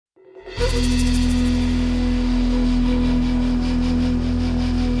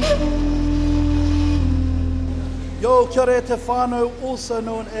Yo, kia ora te whānau, also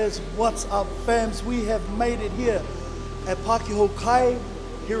known as What's Up Fams. We have made it here at Pakeha Kai,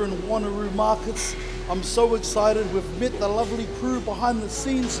 here in Wanneroo Markets. I'm so excited. We've met the lovely crew behind the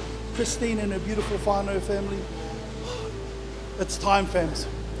scenes, Christine and her beautiful whānau family. It's time, fams.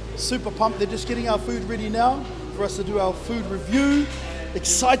 Super pumped. They're just getting our food ready now for us to do our food review.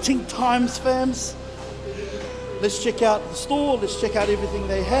 Exciting times, fams. Let's check out the store. Let's check out everything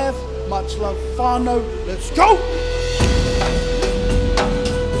they have. Much love, whānau. Let's go!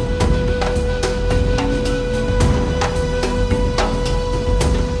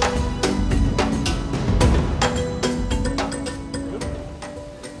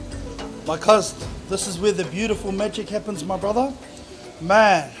 My cousin, this is where the beautiful magic happens, my brother.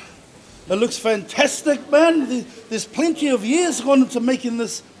 Man, it looks fantastic, man. There's plenty of years gone into making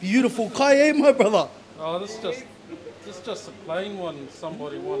this beautiful kai, eh, my brother? Oh, this is just a plain one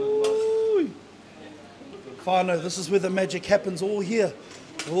somebody wanted. Whānau, this is where the magic happens, all here.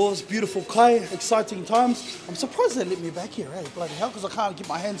 All this beautiful kai, exciting times. I'm surprised they let me back here, eh? Bloody hell, because I can't get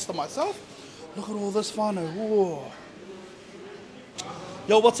my hands to myself. Look at all this whānau. Whoa.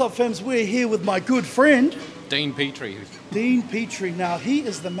 Yo, what's up, fams? We're here with my good friend, Dean Petrie. Dean Petrie. Now, he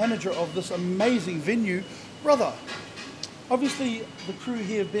is the manager of this amazing venue. Brother, obviously the crew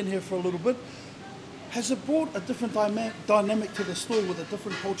here have been here for a little bit. Has it brought a different dynamic to the store with a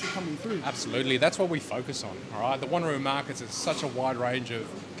different culture coming through? Absolutely, that's what we focus on, all right? The Wanneroo Markets is such a wide range of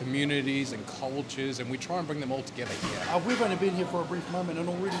communities and cultures, and we try and bring them all together here. We've only been here for a brief moment and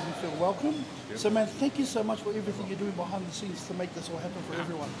already we feel welcome. Yep. So man, thank you so much for everything you're doing behind the scenes to make this all happen for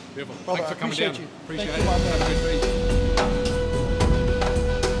everyone. Beautiful. Brother, Thanks for coming down. You. Appreciate thank it. You, my man. Have a good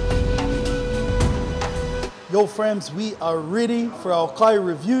day. Yo friends, we are ready for our kai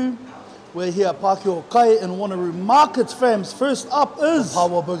review. We're here at Pakeha Kai in Wanneroo Markets, fams. First up is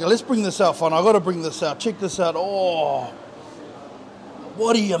Paua Burger. Let's bring this out, whānau. I gotta bring this out. Check this out. Oh,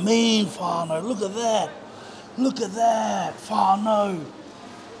 what do you mean, whānau? Look at that. Look at that, whānau.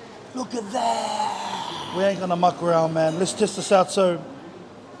 Look at that. We ain't gonna muck around, man. Let's test this out. So,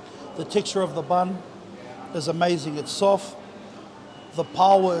 the texture of the bun is amazing. It's soft. The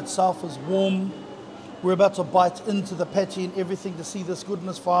paua itself is warm. We're about to bite into the patty and everything to see this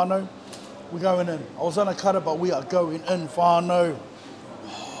goodness, whānau. We're going in. I was gonna cut it, but we are going in, whānau.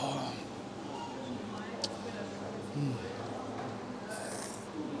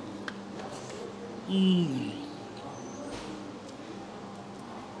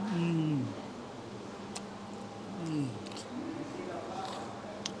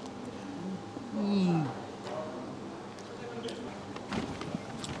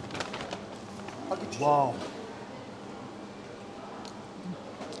 Wow.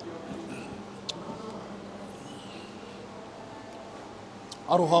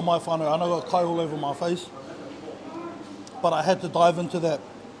 Aroha mai whānau, I know I got kai all over my face, but I had to dive into that.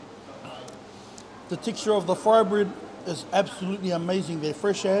 The texture of the fry bread is absolutely amazing. They're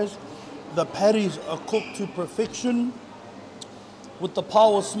fresh as. The patties are cooked to perfection with the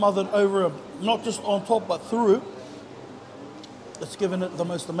paua smothered over, not just on top but through it. It's given it the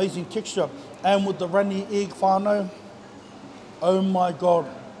most amazing texture. And with the runny egg, whānau, oh my God.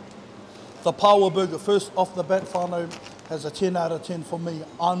 The Paua Burger, first off the bat, whānau, has a 10 out of 10 for me.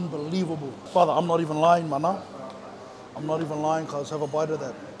 Unbelievable. Father, I'm not even lying, mana. I'm not even lying, cuz. Have a bite of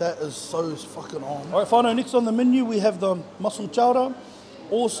that. That is so fucking on. All right, whānau, next on the menu, we have the mussel chowder.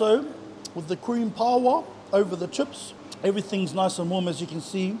 Also, with the cream paua over the chips. Everything's nice and warm, as you can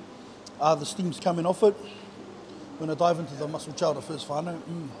see. The steam's coming off it. We're going to dive into the mussel chowder first, whānau.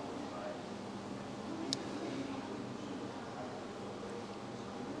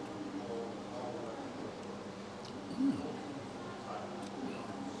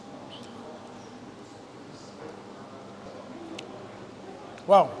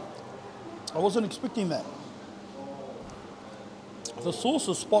 Wow, I wasn't expecting that. The sauce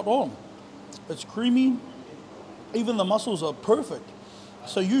is spot on. It's creamy. Even the mussels are perfect.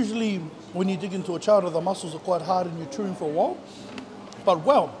 So usually when you dig into a chowder, the mussels are quite hard and you're chewing for a while. But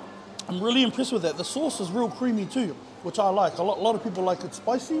wow, I'm really impressed with that. The sauce is real creamy too, which I like. A lot of people like it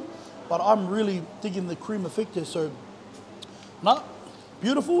spicy, but I'm really digging the cream effect here. So, nah,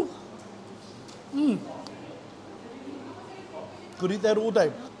 beautiful. Could eat that all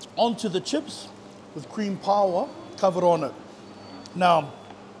day. Onto the chips with cream paua covered on it. Now,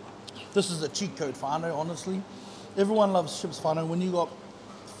 this is a cheat code, whānau, honestly. Everyone loves chips, whānau. When you got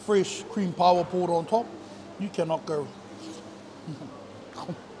fresh cream paua poured on top, you cannot go.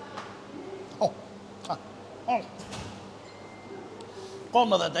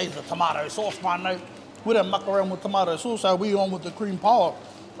 Gone are the days of tomato sauce, whānau. We don't muck around with tomato sauce, so we on with the cream power.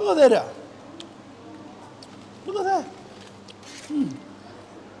 Look at that. Look at that.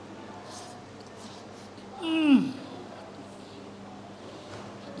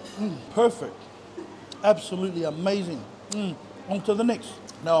 Perfect. Absolutely amazing. On to the next.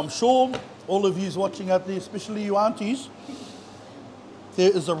 Now I'm sure all of you watching out there, especially you aunties,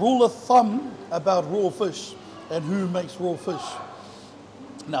 there is a rule of thumb about raw fish and who makes raw fish.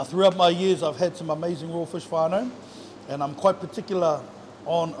 Now throughout my years I've had some amazing raw fish whānau, and I'm quite particular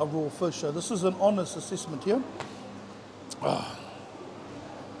on a raw fish. So this is an honest assessment here.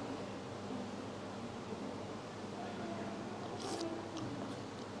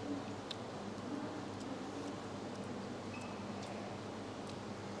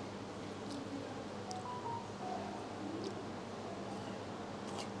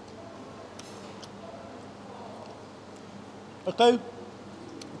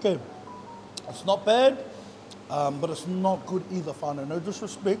 Okay, it's not bad, but it's not good either, whānau. No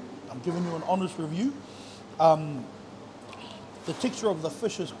disrespect, I'm giving you an honest review. The texture of the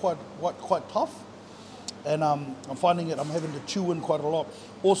fish is quite tough, and I'm finding it, I'm having to chew in quite a lot.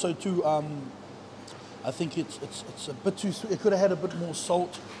 Also too, I think it's a bit too sweet. It could have had a bit more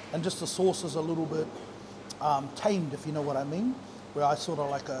salt, and just the sauce is a little bit tamed, if you know what I mean, where I sort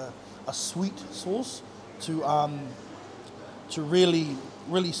of like a sweet sauce to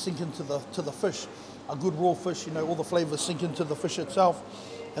really sink into the fish. A good raw fish, you know, all the flavors sink into the fish itself,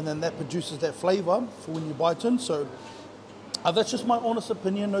 and then that produces that flavor for when you bite in. So that's just my honest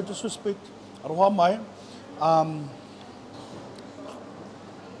opinion, no disrespect. Aroha mai.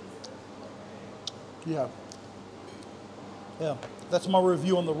 Yeah, that's my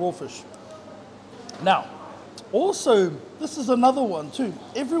review on the raw fish. Now, also, this is another one too.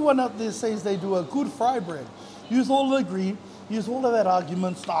 Everyone out there says they do a good fry bread. Use all agree. Use all of that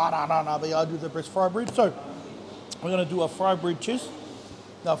arguments, but I do the best fry bread. So we're going to do a fry bread chest.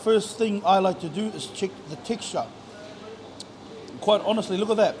 Now, first thing I like to do is check the texture. Quite honestly,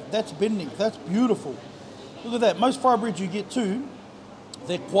 look at that. That's bending. That's beautiful. Look at that. Most fry breads you get too,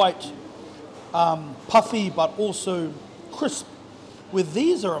 they're quite puffy, but also crisp. With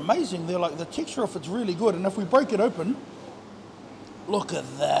these are amazing. They're like, the texture of it's really good. And if we break it open, look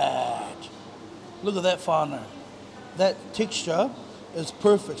at that. Look at that whānau. That texture is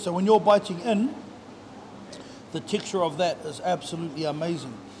perfect. So when you're biting in, the texture of that is absolutely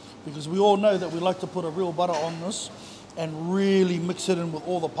amazing, because we all know that we like to put a real butter on this and really mix it in with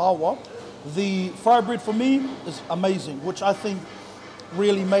all the paua. The fry bread for me is amazing, which I think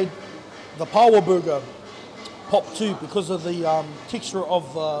really made the Paua Burger pop too, because of the texture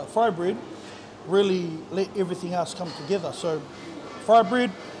of the fry bread really let everything else come together. So fry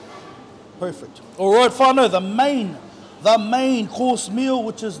bread, perfect. All right, whānau, the main course meal,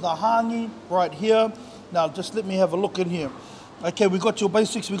 which is the Hangi right here. Now, just let me have a look in here. Okay, we got your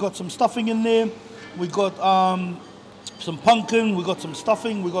basics. We got some stuffing in there. We got some pumpkin. We got some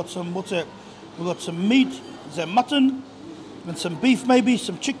stuffing. We got some, what's that? We got some meat. Is that mutton? And some beef maybe,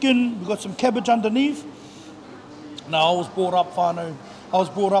 some chicken. We got some cabbage underneath. Now, I was brought up, whānau. I was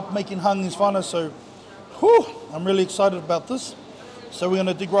brought up making hangis, whānau, so whew, I'm really excited about this. So we're going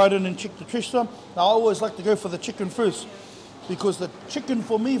to dig right in and check the texture. Now, I always like to go for the chicken first, because the chicken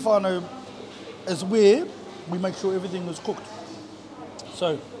for me, whānau, is where we make sure everything is cooked.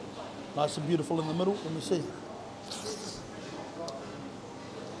 So, nice and beautiful in the middle. Let me see.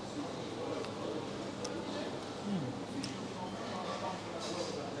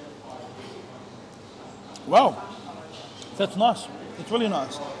 Wow, that's nice. It's really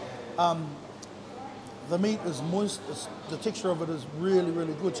nice. The meat is moist. The texture of it is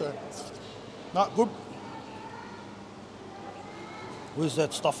really good. So, not good. Where's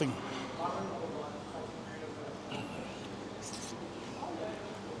that stuffing?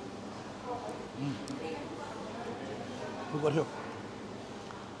 We got here.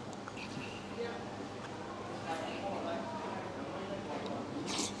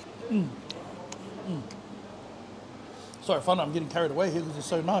 Sorry, whānau, I'm getting carried away here because it's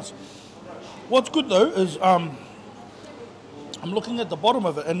so nice. What's good though is I'm looking at the bottom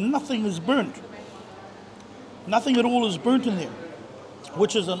of it and nothing is burnt. Nothing at all is burnt in there,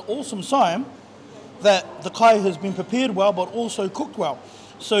 which is an awesome sign that the kai has been prepared well but also cooked well.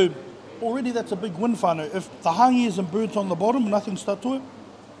 So already that's a big win, whānau. If the hangi isn't burnt on the bottom, nothing stuck to it,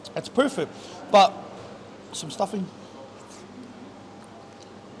 it's perfect. But some stuffing.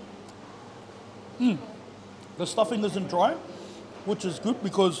 The stuffing isn't dry, which is good,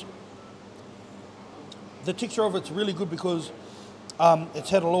 because the texture of it's really good, because it's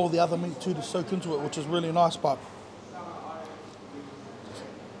had all the other meat too to soak into it, which is really nice. But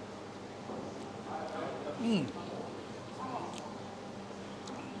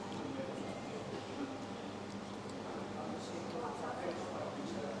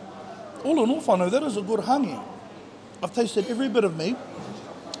All in all, whānau, that is a good hangi. I've tasted every bit of meat,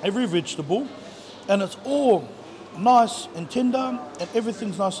 every vegetable, and it's all nice and tender, and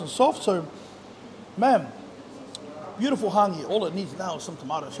everything's nice and soft. So, man, beautiful hangi. All it needs now is some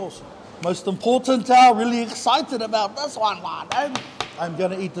tomato sauce. Most important, really excited about this one, whānau. I'm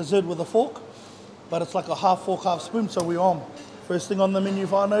going to eat dessert with a fork, but it's like a half fork, half spoon, so we're on. First thing on the menu,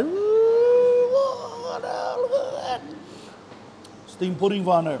 whānau. Look at that. Steamed pudding,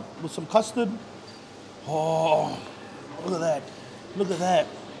 whānau, with some custard. Oh, look at that. Look at that.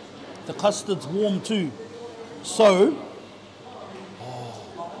 The custard's warm too. So,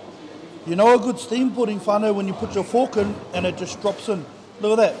 you know a good steamed pudding, whānau, when you put your fork in and it just drops in.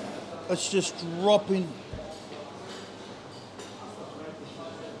 Look at that. It's just dropping.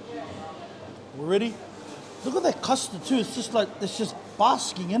 We're ready? Look at that custard too. It's just like, it's just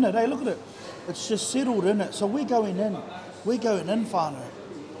basking in it. Hey, look at it. It's just settled in it. So we're going in. We're going in, whānau.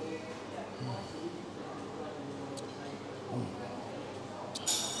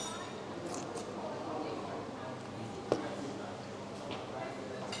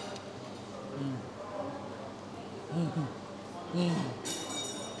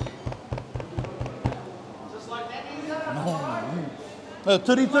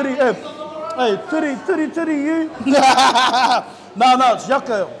 Tiri, you. No, it's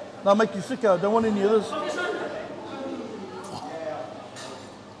yucca. That'll make you sick. I don't want any of this.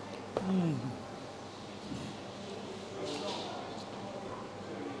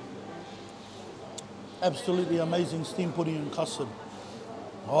 Absolutely amazing steamed pudding and custard.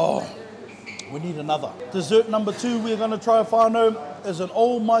 Oh, we need another. Dessert number 2 we're going to try, whānau, is an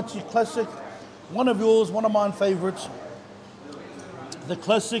almighty classic. One of yours, one of mine favourites. The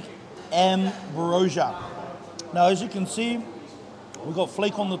classic ambrosia. Now, as you can see, we've got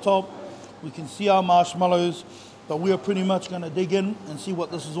flake on the top. We can see our marshmallows, but we are pretty much going to dig in and see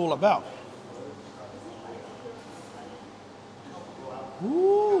what this is all about.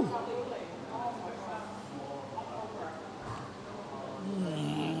 Ooh.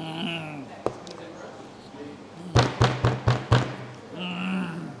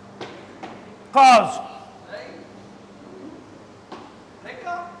 Cars.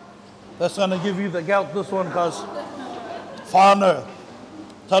 That's going to give you the gout, this one, cuz. Whānau,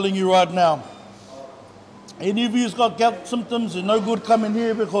 telling you right now. Any of you's got gout symptoms, it's no good coming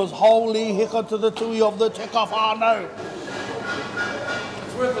here because holy heka to the tui of the teka, whānau.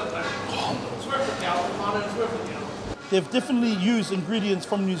 It's worth it, though. It's worth it, gout, whānau, it's worth it, gout. They've definitely used ingredients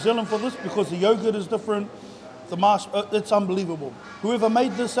from New Zealand for this because the yogurt is different. The mash, it's unbelievable. Whoever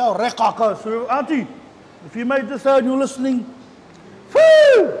made this out, rekaka, so auntie, if you made this out and you're listening,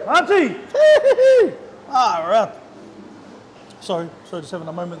 woo, auntie, ah, right. Sorry, just having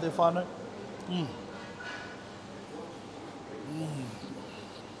a moment there, whānau.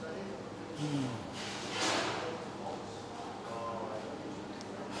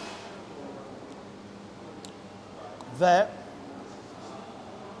 That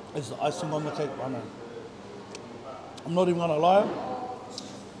is the icing on the cake, whānau. I'm not even going to lie,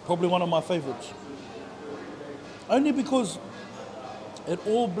 probably one of my favourites. Only because it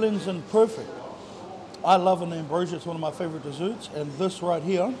all blends in perfect. I love an ambrosia, it's one of my favourite desserts, and this right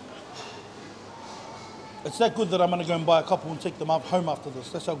here, it's that good that I'm going to go and buy a couple and take them up home after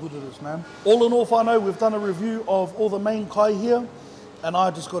this. That's how good it is, man. All in all, whānau, we've done a review of all the main kai here, and I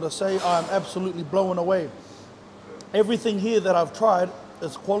just got to say I'm absolutely blown away. Everything here that I've tried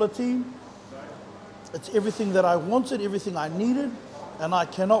is quality. It's everything that I wanted, everything I needed, and I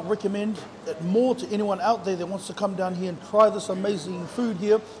cannot recommend it more to anyone out there that wants to come down here and try this amazing food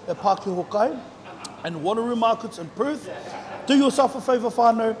here at Pakeha Kai and Wanneroo Markets in Perth. Do yourself a favour,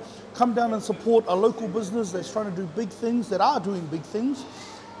 whānau. Come down and support a local business that's trying to do big things, that are doing big things,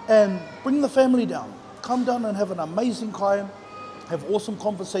 and bring the family down. Come down and have an amazing kai, have awesome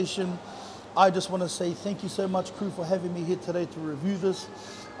conversation. I just want to say thank you so much, crew, for having me here today to review this.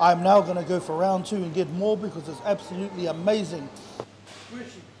 I'm now going to go for round 2 and get more because it's absolutely amazing. Where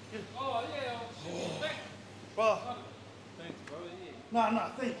is she? Oh, yeah. Bro. Thanks, bro. Yeah. No,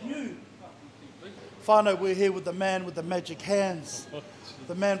 thank you. Whānau, we're here with the man with the magic hands,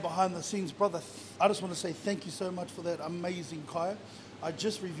 the man behind the scenes. Brother, I just want to say thank you so much for that amazing kai. I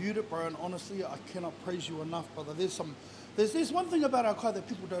just reviewed it, bro, and honestly, I cannot praise you enough, brother. There's one thing about our kai that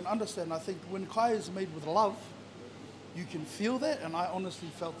people don't understand. I think when kai is made with love, you can feel that, and I honestly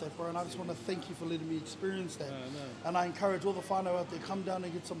felt that, bro, and I just want to thank you for letting me experience that. And I encourage all the whānau out there, come down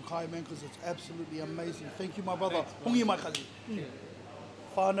and get some kai, man, because it's absolutely amazing. Thank you, my brother. Hongi mai kazi.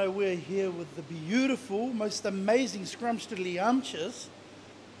 Whānau, we're here with the beautiful, most amazing scrumptious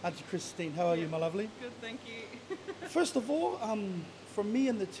Auntie Christine. How are you, my lovely? Good, thank you. First of all, from me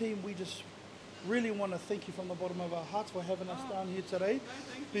and the team, we just really want to thank you from the bottom of our hearts for having us down here today,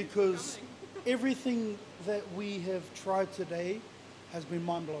 because everything that we have tried today has been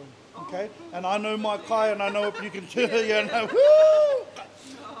mind-blowing, okay? And I know my kai, and I know you can tell, you know, woo!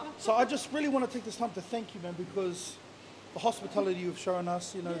 So I just really want to take this time to thank you, man, because the hospitality you've shown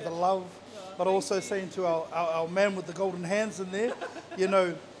us, you know, the love, but also saying to our man with the golden hands in there, you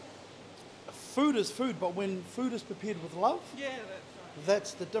know, food is food, but when food is prepared with love,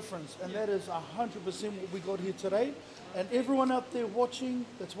 that's the difference. And that is 100% what we got here today. And everyone out there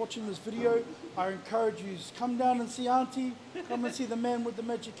that's watching this video, I encourage you, come down and see Auntie, come and see the man with the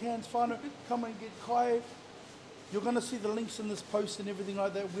magic hands, whānau, come and get kai. You're going to see the links in this post and everything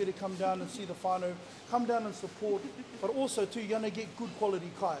like that, where to come down and see the whānau, come down and support, but also too, you're going to get good quality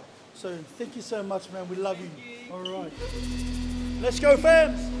kai. So thank you so much, man. We love you. All right. Let's go,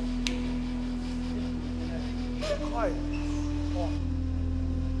 fams. Kai. Oh.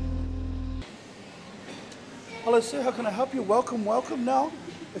 Hello, sir. How can I help you? Welcome, welcome. Now,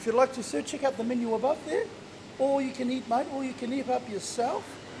 if you'd like to, sir, check out the menu above there. Or you can eat, mate, or you can eat up yourself.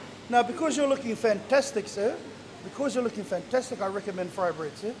 Now, because you're looking fantastic, sir, I recommend fry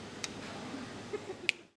bread, sir.